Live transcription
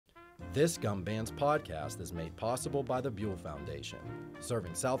This GUMBANDS podcast is made possible by the Buell Foundation,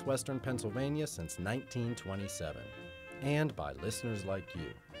 serving southwestern Pennsylvania since 1927, and by listeners like you.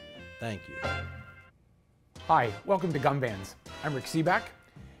 Thank you. Hi, welcome to GUMBANDS. I'm Rick Seaback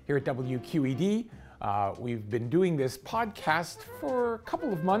here at WQED. We've been doing this podcast for a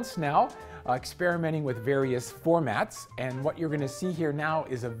couple of months now, experimenting with various formats, and what you're going to see here now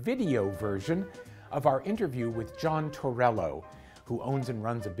is a video version of our interview with John Tarallo, who owns and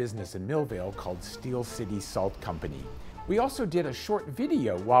runs a business in Millvale called Steel City Salt Company. We also did a short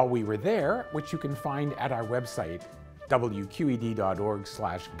video while we were there, which you can find at our website,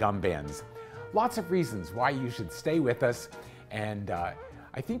 wqed.org/gumbands. Lots of reasons why you should stay with us, and I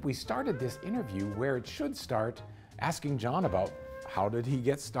think we started this interview where it should start, asking John about how did he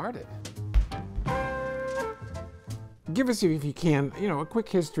get started. Give us, if you can, a quick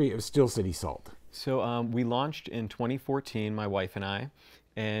history of Steel City Salt. So we launched in 2014, my wife and I,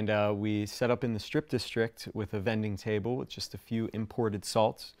 and we set up in the Strip District with a vending table with just a few imported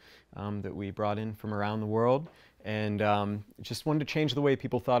salts that we brought in from around the world, and just wanted to change the way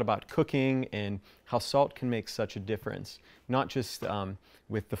people thought about cooking and how salt can make such a difference, not just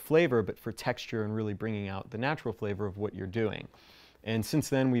with the flavor, but for texture and really bringing out the natural flavor of what you're doing. And since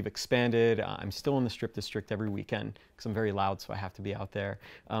then, we've expanded. I'm still in the Strip District every weekend because I'm very loud, so I have to be out there.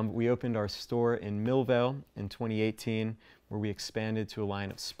 We opened our store in Millvale in 2018, where we expanded to a line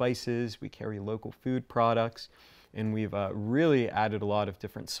of spices. We carry local food products, and we've really added a lot of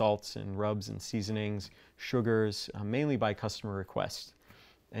different salts and rubs and seasonings, sugars, mainly by customer request.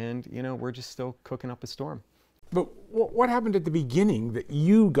 And, we're just still cooking up a storm. But what happened at the beginning that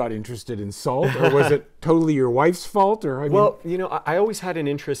you got interested in salt, or was it totally your wife's fault? Or Well, I always had an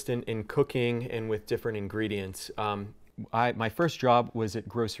interest in cooking and with different ingredients. My first job was at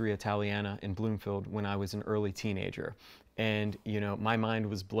Grocery Italiana in Bloomfield when I was an early teenager. And, my mind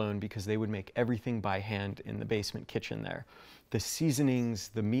was blown because they would make everything by hand in the basement kitchen there. The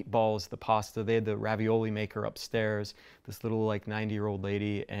seasonings, the meatballs, the pasta, they had the ravioli maker upstairs, this little 90-year-old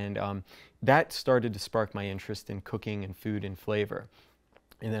lady, and that started to spark my interest in cooking and food and flavor.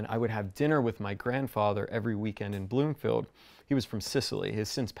 And then I would have dinner with my grandfather every weekend in Bloomfield. He was from Sicily, he has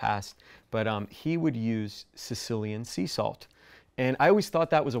since passed, but he would use Sicilian sea salt. And I always thought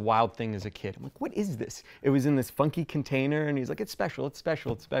that was a wild thing as a kid. I'm like, what is this? It was in this funky container, and he's like, it's special, it's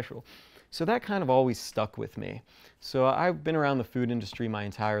special, it's special. So that kind of always stuck with me. So I've been around the food industry my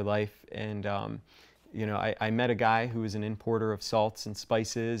entire life, and I met a guy who was an importer of salts and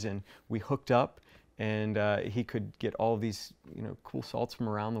spices, and we hooked up, and he could get all of these cool salts from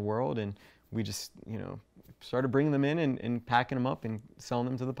around the world, and we just started bringing them in and packing them up and selling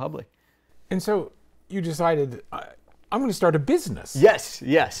them to the public. And so you decided, I'm going to start a business.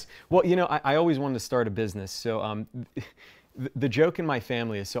 Yes. Well, I always wanted to start a business. So the joke in my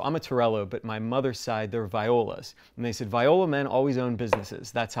family is, so I'm a Tarallo, but my mother's side, they're Violas. And they said, Viola men always own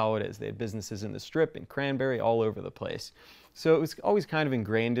businesses. That's how it is. They had businesses in the Strip, in Cranberry, all over the place. So it was always kind of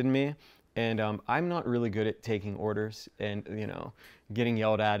ingrained in me. And I'm not really good at taking orders and, getting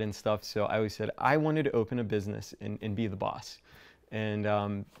yelled at and stuff. So I always said, I wanted to open a business and be the boss. And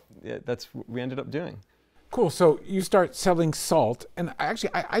that's what we ended up doing. Cool. So you start selling salt, and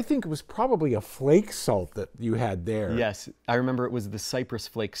actually, I think it was probably a flake salt that you had there. Yes, I remember it was the Cypress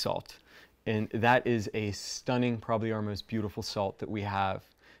flake salt, and that is a stunning, probably our most beautiful salt that we have.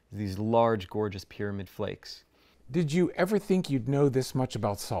 These large, gorgeous pyramid flakes. Did you ever think you'd know this much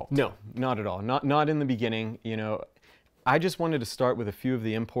about salt? No, not at all. Not in the beginning. I just wanted to start with a few of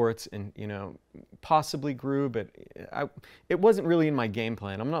the imports, and possibly grew, but it wasn't really in my game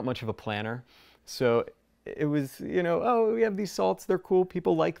plan. I'm not much of a planner, so. It was, oh, we have these salts, they're cool,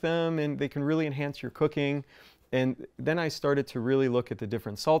 people like them, and they can really enhance your cooking. And then I started to really look at the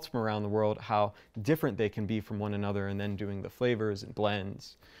different salts from around the world, how different they can be from one another, and then doing the flavors and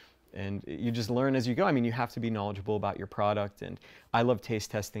blends. And you just learn as you go. I mean, you have to be knowledgeable about your product, and I love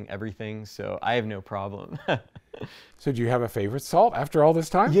taste testing everything, so I have no problem. So do you have a favorite salt after all this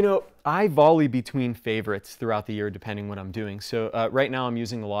time? I volley between favorites throughout the year depending what I'm doing. So right now I'm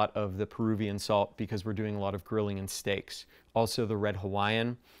using a lot of the Peruvian salt because we're doing a lot of grilling and steaks. Also the red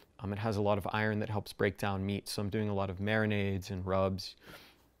Hawaiian. It has a lot of iron that helps break down meat, so I'm doing a lot of marinades and rubs.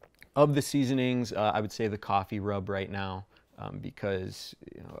 Of the seasonings, I would say the coffee rub right now. Because,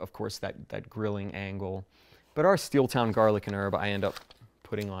 of course, that grilling angle. But our Steeltown garlic and herb, I end up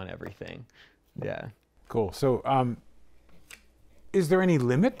putting on everything. Yeah. Cool. So is there any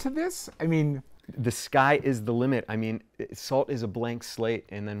limit to this? I mean... The sky is the limit. I mean, salt is a blank slate,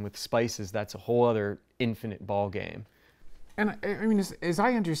 and then with spices, that's a whole other infinite ball game. And I mean, as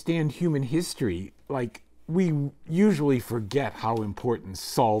I understand human history, we usually forget how important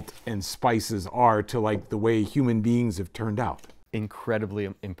salt and spices are to like the way human beings have turned out. Incredibly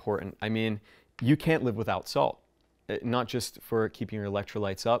important. I mean, you can't live without salt. Not just for keeping your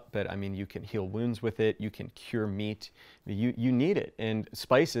electrolytes up, but I mean, you can heal wounds with it. You can cure meat. You need it. And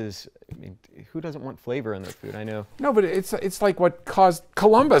spices, I mean, who doesn't want flavor in their food? I know. No, but it's like what caused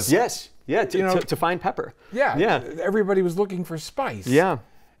Columbus. Yes. Yeah. To find pepper. Yeah. Yeah. Everybody was looking for spice. Yeah.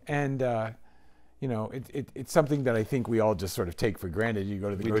 And it's something that I think we all just sort of take for granted. You go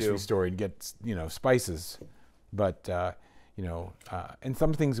to the grocery store and get spices, but and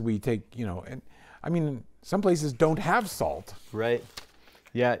some things we take and I mean some places don't have salt. Right.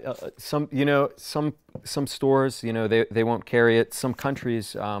 Yeah. Some stores they won't carry it. Some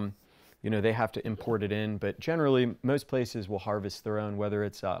countries they have to import it in, but generally most places will harvest their own, whether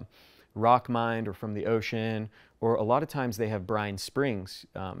it's rock mined or from the ocean, or a lot of times they have brine springs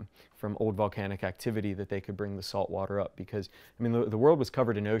from old volcanic activity that they could bring the salt water up, because I mean the world was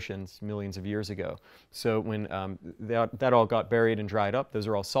covered in oceans millions of years ago. So when that all got buried and dried up, those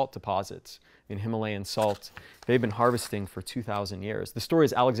are all salt deposits in Himalayan salt. They've been harvesting for 2,000 years. The story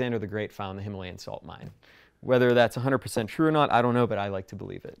is Alexander the Great found the Himalayan salt mine. Whether that's 100% true or not, I don't know, but I like to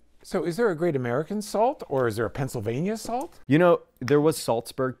believe it. So is there a Great American Salt, or is there a Pennsylvania salt? There was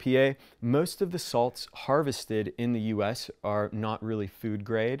Salzburg, PA. Most of the salts harvested in the U.S. are not really food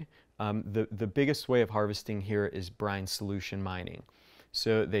grade. The biggest way of harvesting here is brine solution mining.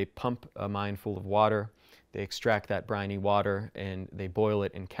 So they pump a mine full of water, they extract that briny water, and they boil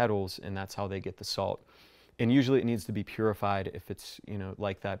it in kettles, and that's how they get the salt. And usually it needs to be purified if it's,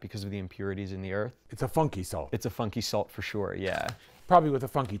 like that, because of the impurities in the earth. It's a funky salt. It's a funky salt for sure, yeah. Probably with a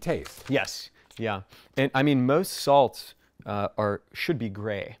funky taste. Yes, yeah. And I mean, most salts should be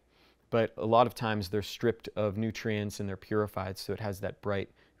gray, but a lot of times they're stripped of nutrients and they're purified, so it has that bright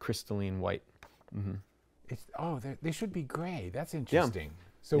crystalline white. Mm-hmm. They should be gray. That's interesting. Yeah.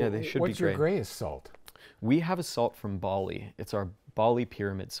 So yeah, they should what's be your gray. grayest salt? We have a salt from Bali. It's our Bali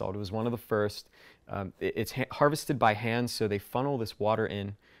pyramid salt. It was one of the first. It's harvested by hand, so they funnel this water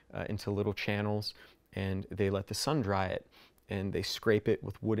into little channels, and they let the sun dry it, and they scrape it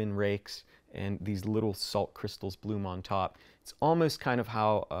with wooden rakes, and these little salt crystals bloom on top. It's almost kind of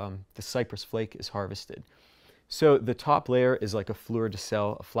how the cypress flake is harvested. So the top layer is like a fleur de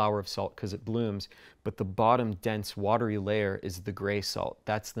sel, a flower of salt, because it blooms, but the bottom dense watery layer is the gray salt.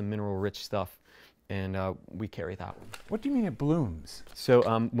 That's the mineral rich stuff, and we carry that one. What do you mean it blooms? So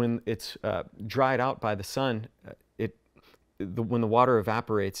when it's dried out by the sun, when the water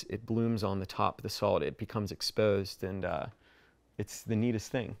evaporates, it blooms on the top of the salt. It becomes exposed, and it's the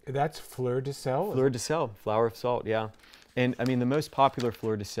neatest thing. That's fleur de sel? Fleur de sel, flower of salt, yeah. And I mean, the most popular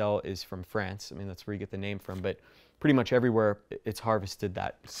fleur de sel is from France. I mean, that's where you get the name from, but pretty much everywhere it's harvested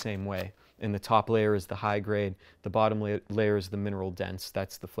that same way. And the top layer is the high grade, the bottom layer is the mineral dense.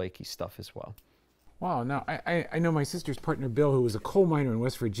 That's the flaky stuff as well. Wow. Now, I know my sister's partner, Bill, who was a coal miner in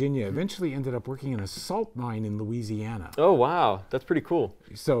West Virginia, eventually ended up working in a salt mine in Louisiana. Oh, wow. That's pretty cool.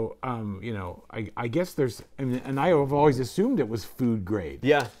 So, I guess there's, and I have always assumed it was food grade.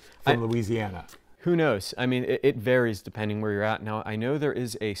 Yeah. From Louisiana. Who knows? I mean, it varies depending where you're at. Now, I know there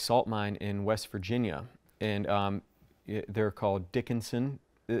is a salt mine in West Virginia, and they're called Dickinson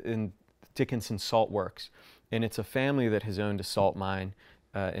Salt Works. And it's a family that has owned a salt mine.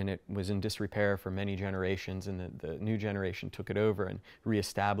 And it was in disrepair for many generations, and the new generation took it over and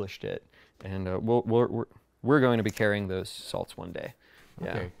reestablished it. And we're going to be carrying those salts one day. Yeah.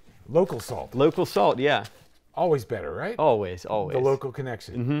 Okay. Local salt. Local salt, yeah. Always better, right? Always. The local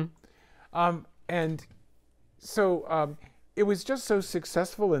connection. Mm-hmm. And so it was just so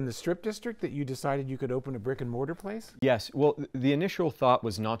successful in the Strip District that you decided you could open a brick and mortar place? Yes. Well, the initial thought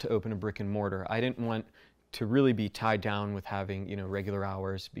was not to open a brick and mortar. I didn't want to really be tied down with having regular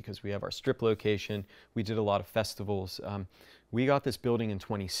hours, because we have our Strip location. We did a lot of festivals. We got this building in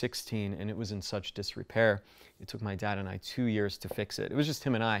 2016, and it was in such disrepair. It took my dad and I 2 years to fix it. It was just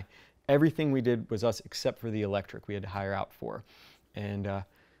him and I. Everything we did was us except for the electric we had to hire out for. And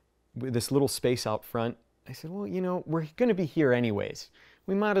with this little space out front, I said, well, we're going to be here anyways.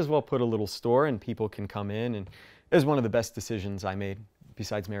 We might as well put a little store and people can come in. And it was one of the best decisions I made,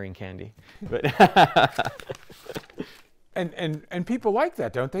 besides marrying Candy. But and people like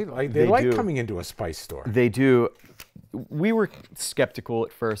that, don't they? They like coming into a spice store. They do. We were skeptical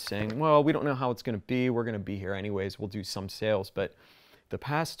at first, saying, well, we don't know how it's going to be. We're going to be here anyways. We'll do some sales. But the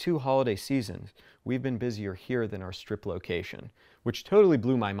past 2 holiday seasons, we've been busier here than our Strip location, which totally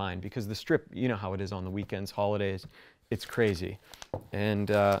blew my mind, because the Strip, you know how it is on the weekends, holidays, it's crazy. And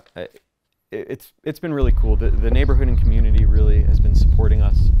it's been really cool. The neighborhood and community really has been supporting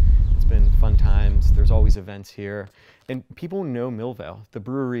us. It's been fun times. There's always events here. And people know Millvale, the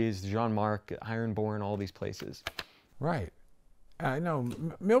breweries, Jean Marc, Ironborn, all these places. Right. No,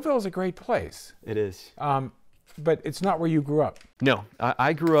 Millvale is a great place. It is. But it's not where you grew up. No,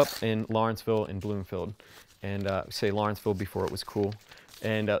 I grew up in Lawrenceville and Bloomfield. And say Lawrenceville before it was cool.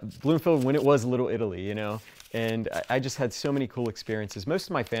 And Bloomfield when it was Little Italy, you know. And I just had so many cool experiences. Most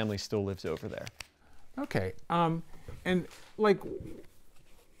of my family still lives over there. Okay. And like,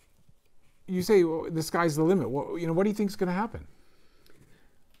 you say well, the sky's the limit. Well, you know, what do you think is going to happen?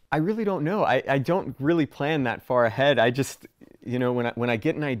 I really don't know. I don't really plan that far ahead. I just, you know, when I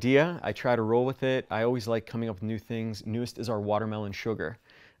get an idea, I try to roll with it. I always like coming up with new things. Newest is our watermelon sugar,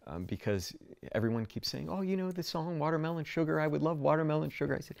 because everyone keeps saying, oh, you know the song Watermelon Sugar? I would love watermelon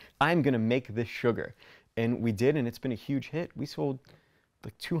sugar. I said, I'm going to make this sugar. And we did, and it's been a huge hit. We sold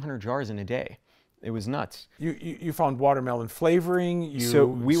like 200 jars in a day. It was nuts. You found watermelon flavoring. You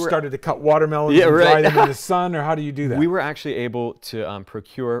so started to cut watermelons and dry them in the sun, or how do you do that? We were actually able to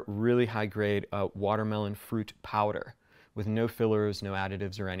procure really high-grade watermelon fruit powder with no fillers, no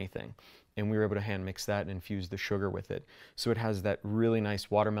additives or anything. And we were able to hand mix that and infuse the sugar with it. So it has that really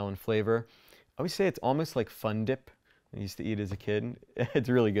nice watermelon flavor. I always say it's almost like Fun Dip. I used to eat as a kid. It's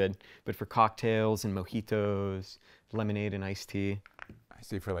really good. But for cocktails and mojitos, lemonade and iced tea. I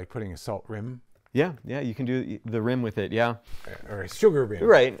see, for like putting a salt rim. Yeah, you can do the rim with it, yeah. Or a sugar rim.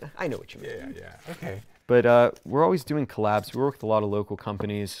 Right, I know what you mean. Yeah, okay. But we're always doing collabs. We work with a lot of local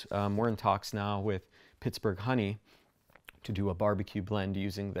companies. We're in talks now with Pittsburgh Honey to do a barbecue blend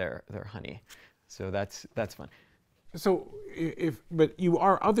using their honey. So that's fun. So, but you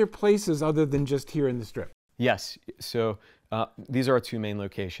are other places other than just here in the Strip? Yes, so these are our two main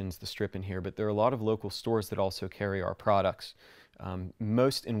locations, the Strip and here, but there are a lot of local stores that also carry our products.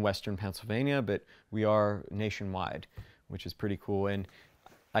 Most in Western Pennsylvania, but we are nationwide, which is pretty cool. And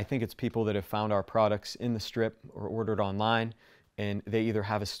I think it's people that have found our products in the Strip or ordered online, and they either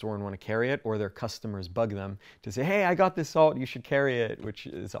have a store and want to carry it, or their customers bug them to say, hey, I got this salt, you should carry it, which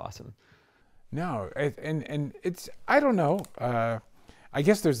is awesome. No, and it's, I don't know, I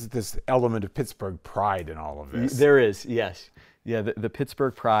guess there's this element of Pittsburgh pride in all of this. There is, yes. Yeah, the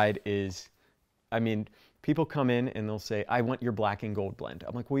Pittsburgh pride is, I mean, people come in and they'll say, I want your black and gold blend.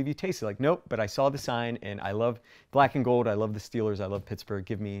 I'm like, well, have you tasted it? Like, nope, but I saw the sign and I love black and gold. I love the Steelers. I love Pittsburgh.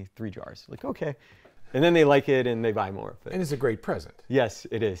 Give me 3 jars. Like, okay. And then they like it and they buy more. But, and it's a great present. Yes,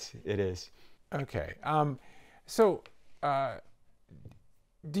 it is. It is. Okay. So,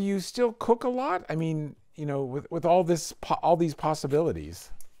 do you still cook a lot? I mean, you know, with all these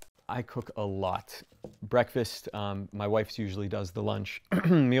possibilities. I cook a lot. Breakfast, my wife usually does the lunch,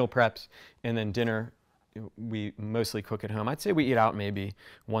 meal preps, and then dinner. We mostly cook at home. I'd say we eat out maybe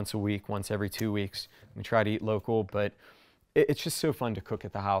once a week, once every 2 weeks. We try to eat local, but it's just so fun to cook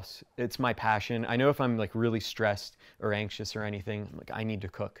at the house. It's my passion. I know if I'm like really stressed or anxious or anything, I'm like, I need to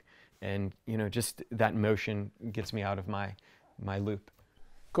cook. And you know, just that motion gets me out of my loop.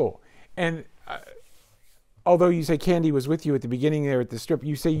 Cool. And although you say Candy was with you at the beginning there at the Strip,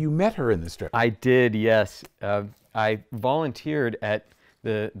 you say you met her in the Strip. I did, yes. I volunteered at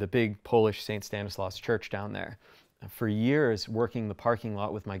the big Polish St. Stanislaus church down there for years, working the parking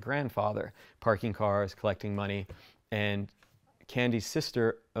lot with my grandfather, parking cars, collecting money. And Candy's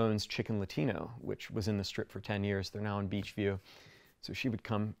sister owns Chicken Latino, which was in the Strip for 10 years. They're now in Beachview. So she would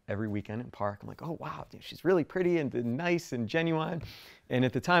come every weekend and park. I'm like, oh, wow, she's really pretty and nice and genuine. And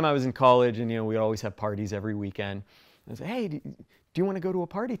at the time I was in college, and you know, we'd always have parties every weekend. And I said, hey, do you want to go to a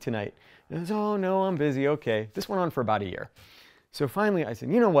party tonight? And I said, oh, no, I'm busy. Okay. This went on for about a year. So finally I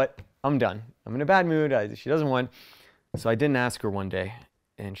said, you know what? I'm done. I'm in a bad mood. She doesn't want. So I didn't ask her one day.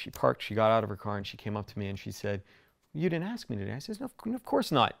 And she parked. She got out of her car and she came up to me and she said, you didn't ask me today. I said, no, of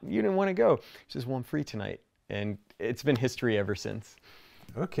course not. You didn't want to go. She says, well, I'm free tonight. And it's been history ever since.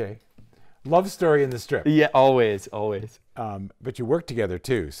 Okay. Love story in the Strip. Yeah, always, always. But you work together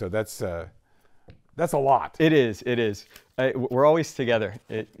too, so that's a lot. It is, it is. We're always together.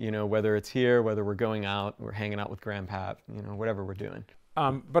 You know, whether it's here, whether we're going out, we're hanging out with Grandpap, you know, whatever we're doing.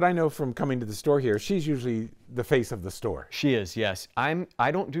 But I know from coming to the store here, she's usually the face of the store. She is, yes.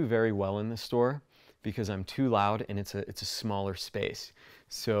 I don't do very well in the store because I'm too loud and it's a smaller space.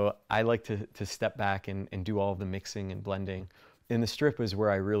 So I like to step back and do all the mixing and blending. In the Strip is where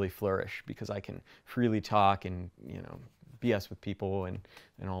I really flourish because I can freely talk and, you know, BS with people and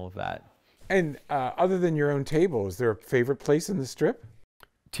all of that. And other than your own table, is there a favorite place in the Strip?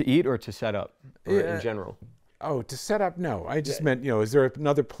 To eat or to set up, or in general? Oh, to set up, no. I just meant, you know, is there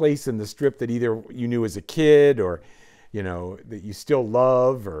another place in the Strip that either you knew as a kid or, you know, that you still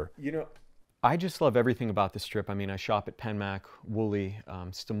love or? You know, I just love everything about the Strip. I mean, I shop at Penmac, Woolley,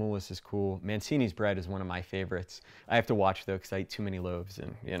 Stimulus is cool. Mancini's bread is one of my favorites. I have to watch though because I eat too many loaves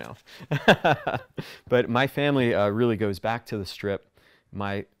and, you know. But my family really goes back to the Strip.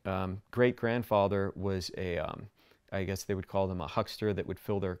 My great-grandfather was I guess they would call them a huckster that would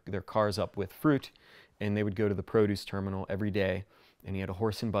fill their cars up with fruit, and they would go to the produce terminal every day, and he had a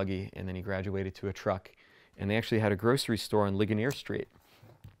horse and buggy, and then he graduated to a truck, and they actually had a grocery store on Ligonier Street.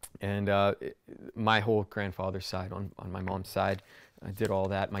 And my whole grandfather's side, on my mom's side, I did all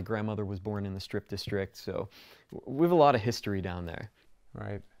that. My grandmother was born in the Strip District, so we have a lot of history down there.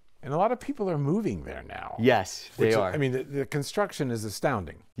 Right. And a lot of people are moving there now. Yes, they are. I mean, the construction is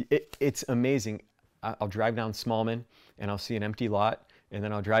astounding. It's amazing. I'll drive down Smallman, and I'll see an empty lot, and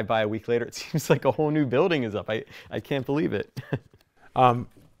then I'll drive by a week later. It seems like a whole new building is up. I can't believe it.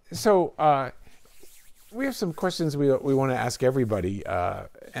 We have some questions we want to ask everybody,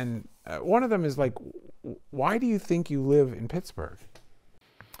 and one of them is like, why do you think you live in Pittsburgh?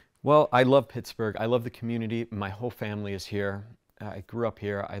 Well, I love Pittsburgh. I love the community. My whole family is here. I grew up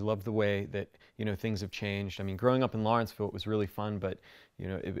here. I love the way that, you know, things have changed. I mean, growing up in Lawrenceville, it was really fun, but, you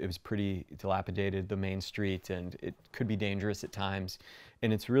know, it was pretty dilapidated, the main street, and it could be dangerous at times.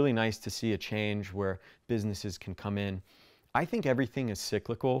 And it's really nice to see a change where businesses can come in. I think everything is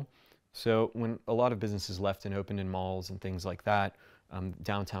cyclical. So when a lot of businesses left and opened in malls and things like that,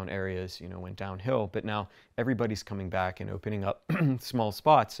 downtown areas, you know, went downhill. But now everybody's coming back and opening up small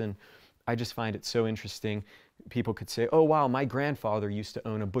spots. And I just find it so interesting. People could say, oh, wow, my grandfather used to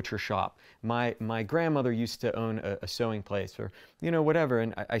own a butcher shop. My grandmother used to own a sewing place, or, you know, whatever.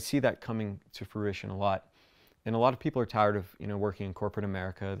 And I see that coming to fruition a lot. And a lot of people are tired of, you know, working in corporate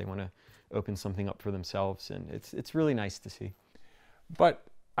America. They want to open something up for themselves. And it's really nice to see. But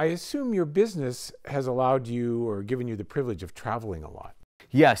I assume your business has allowed you or given you the privilege of traveling a lot.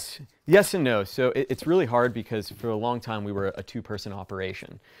 Yes. Yes and no. So it's really hard because for a long time we were a two-person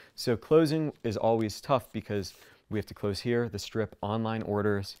operation. So closing is always tough because we have to close here, the Strip, online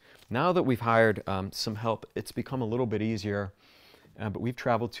orders. Now that we've hired some help, it's become a little bit easier. But we've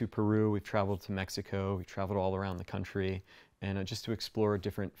traveled to Peru, we've traveled to Mexico, we've traveled all around the country, and just to explore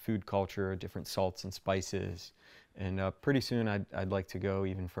different food culture, different salts and spices. And pretty soon I'd like to go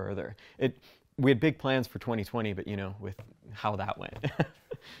even further. We had big plans for 2020, but you know, with how that went.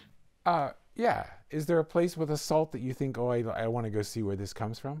 Yeah. Is there a place with a salt that you think, oh, I want to go see where this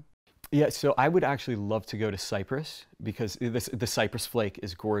comes from? Yeah, so I would actually love to go to Cyprus because the Cyprus flake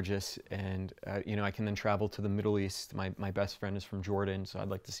is gorgeous, and you know, I can then travel to the Middle East. My best friend is from Jordan, so I'd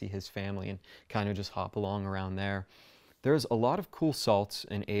like to see his family and kind of just hop along around there. There's a lot of cool salts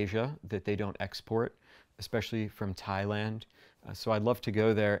in Asia that they don't export, especially from Thailand. So I'd love to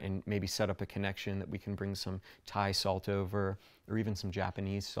go there and maybe set up a connection that we can bring some Thai salt over, or even some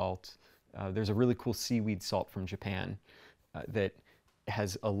Japanese salt. There's a really cool seaweed salt from Japan that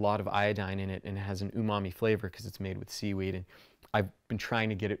has a lot of iodine in it, and it has an umami flavor because it's made with seaweed. And I've been trying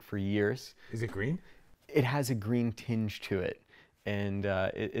to get it for years. Is it green? It has a green tinge to it, and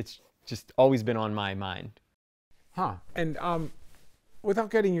it's just always been on my mind. Huh. And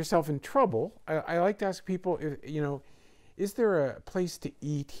without getting yourself in trouble, I like to ask people, you know, is there a place to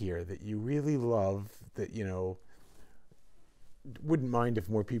eat here that you really love that, you know, wouldn't mind if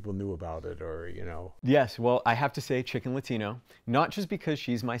more people knew about it, or, you know? Yes, well, I have to say Chicken Latino, not just because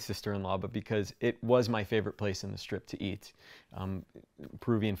she's my sister-in-law, but because it was my favorite place in the Strip to eat.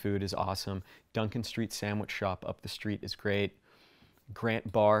 Peruvian food is awesome. Duncan Street Sandwich Shop up the street is great.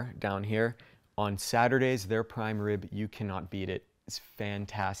 Grant Bar down here. On Saturdays, their prime rib, you cannot beat it. It's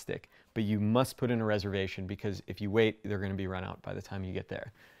fantastic, but you must put in a reservation because if you wait, they're going to be run out by the time you get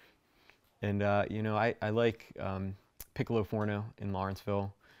there. And, you know, I like Piccolo Forno in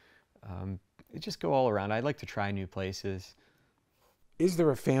Lawrenceville. Just go all around. I like to try new places. Is there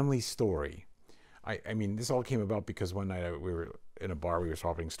a family story? I mean, this all came about because one night we were in a bar, we were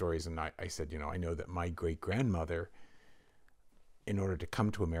swapping stories, and I said, you know, I know that my great-grandmother, in order to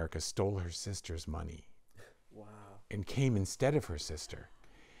come to America, stole her sister's money. Wow. And came instead of her sister.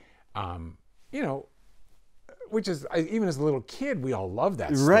 You know, which is, even as a little kid, we all love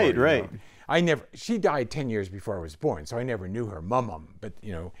that story. Right, right. You know? She died 10 years before I was born, so I never knew her mum. But,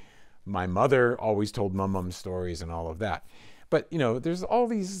 you know, my mother always told mum stories and all of that. But, you know, there's all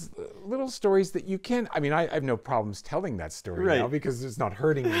these little stories that you can, I mean, I have no problems telling that story now because it's not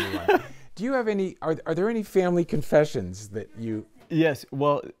hurting anyone. Do you have any, are there any family confessions that you? Yes,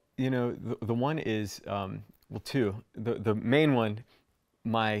 well, you know, the one is, well, two. The main one,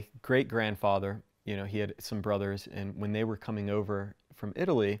 my great-grandfather, you know, he had some brothers, and when they were coming over from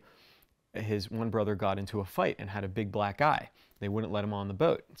Italy, his one brother got into a fight and had a big black eye. They wouldn't let him on the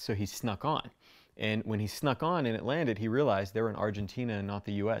boat, so he snuck on. And when he snuck on and it landed, he realized they were in Argentina and not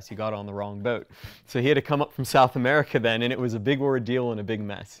the US. He got on the wrong boat. So he had to come up from South America then, and it was a big ordeal and a big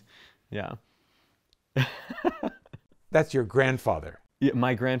mess. Yeah. That's your grandfather? Yeah,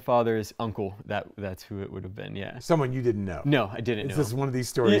 my grandfather's uncle, that's who it would have been, yeah. Someone you didn't know? No, I didn't know. This is one of these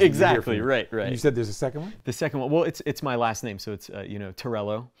stories. Yeah, exactly, right. And you said there's a second one? The second one, well, it's my last name, so it's,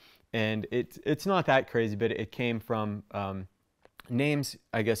 Tarallo. And it's not that crazy, but it came from names,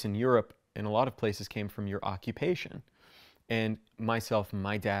 I guess, in Europe, in a lot of places came from your occupation. And myself and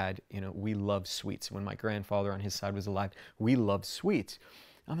my dad, we love sweets. When my grandfather on his side was alive, we loved sweets.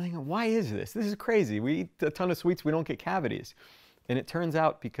 I'm thinking, why is this? This is crazy. We eat a ton of sweets, we don't get cavities. And it turns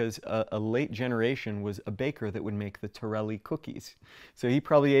out because a late generation was a baker that would make the Taralli cookies. So he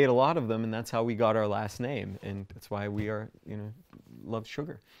probably ate a lot of them, and that's how we got our last name. And that's why we are, love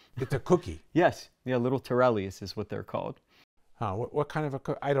sugar. It's a cookie? Yes. Yeah, little Tarallis is what they're called. What kind of a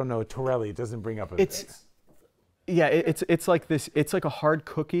cookie? I don't know. Torelli, it doesn't bring up a... It's like this, it's like a hard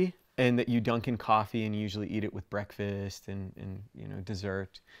cookie, and that you dunk in coffee and you usually eat it with breakfast and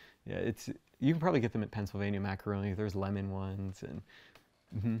dessert. Yeah, you can probably get them at Pennsylvania Macaroni. There's lemon ones.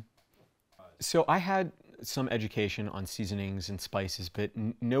 And So I had some education on seasonings and spices, but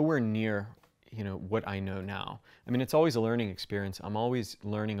nowhere near what I know now. I mean, it's always a learning experience. I'm always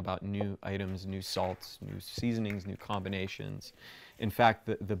learning about new items, new salts, new seasonings, new combinations. In fact,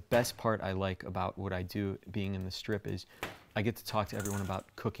 the best part I like about what I do being in the strip is I get to talk to everyone about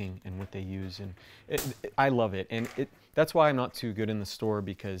cooking and what they use, and I love it. And that's why I'm not too good in the store,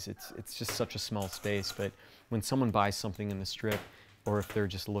 because it's just such a small space. But when someone buys something in the strip, or if they're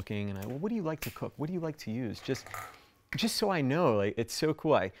just looking and well, what do you like to cook? What do you like to use? Just so I know, like, it's so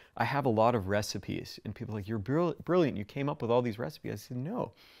cool. I have a lot of recipes, and people are like, you're brilliant. You came up with all these recipes. I said,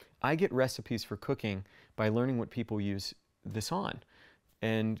 no, I get recipes for cooking by learning what people use this on.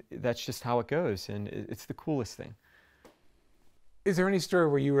 And that's just how it goes. And it's the coolest thing. Is there any story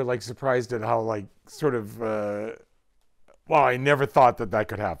where you were like surprised at how well, I never thought that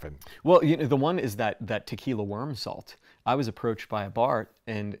could happen? Well, the one is that tequila worm salt. I was approached by a bar,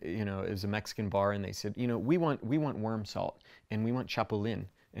 and it was a Mexican bar, and they said, we want worm salt, and we want chapulín,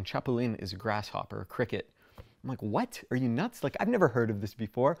 and chapulín is a grasshopper, a cricket. I'm like, what? Are you nuts? Like, I've never heard of this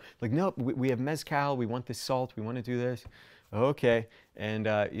before. Like, no, we have mezcal. We want this salt. We want to do this. Okay, and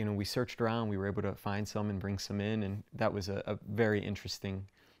we searched around. We were able to find some and bring some in, and that was a very interesting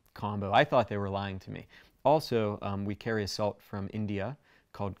combo. I thought they were lying to me. Also, we carry a salt from India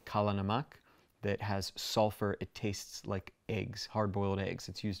called Kala Namak that has sulfur. It tastes like eggs, hard-boiled eggs.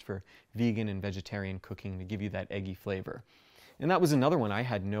 It's used for vegan and vegetarian cooking to give you that eggy flavor. And that was another one I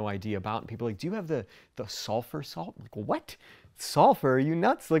had no idea about. And people are like, do you have the sulfur salt? I'm like, what? Sulfur? Are you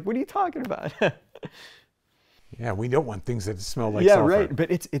nuts? Like, what are you talking about? Yeah, we don't want things that smell like sulfur. Yeah, right. But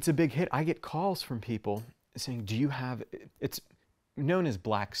it's a big hit. I get calls from people saying, do you have... It's known as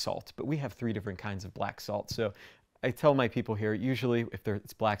black salt, but we have 3 different kinds of black salt. So I tell my people here, usually if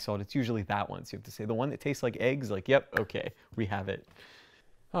it's black salt, it's usually that one. So you have to say the one that tastes like eggs, like, yep, okay, we have it.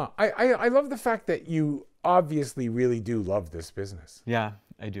 I love the fact that you obviously really do love this business. Yeah,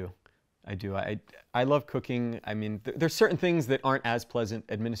 I do. I love cooking. I mean, there's certain things that aren't as pleasant,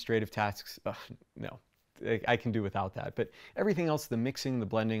 administrative tasks. No, I can do without that. But everything else, the mixing, the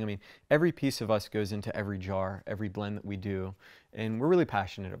blending, I mean, every piece of us goes into every jar, every blend that we do, and we're really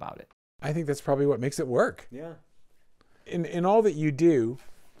passionate about it. I think that's probably what makes it work. Yeah. In all that you do,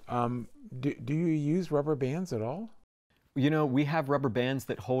 do you use rubber bands at all? We have rubber bands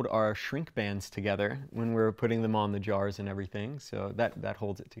that hold our shrink bands together when we're putting them on the jars and everything, so that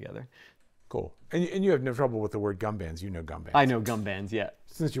holds it together. Cool. And you have no trouble with the word gum bands. You know gum bands. I know gum bands, yeah.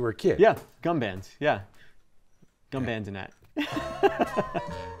 Since you were a kid. Yeah, gum bands, yeah. Gum bands and that.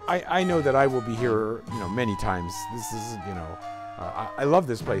 I know that I will be here, many times. This is, I love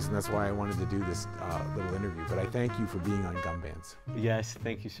this place, and that's why I wanted to do this little interview. But I thank you for being on Gum Bands. Yes,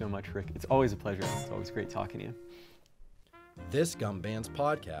 thank you so much, Rick. It's always a pleasure. It's always great talking to you. This Gum Bands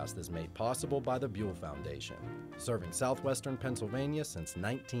podcast is made possible by the Buell Foundation, serving southwestern Pennsylvania since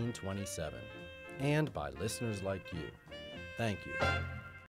 1927, and by listeners like you. Thank you.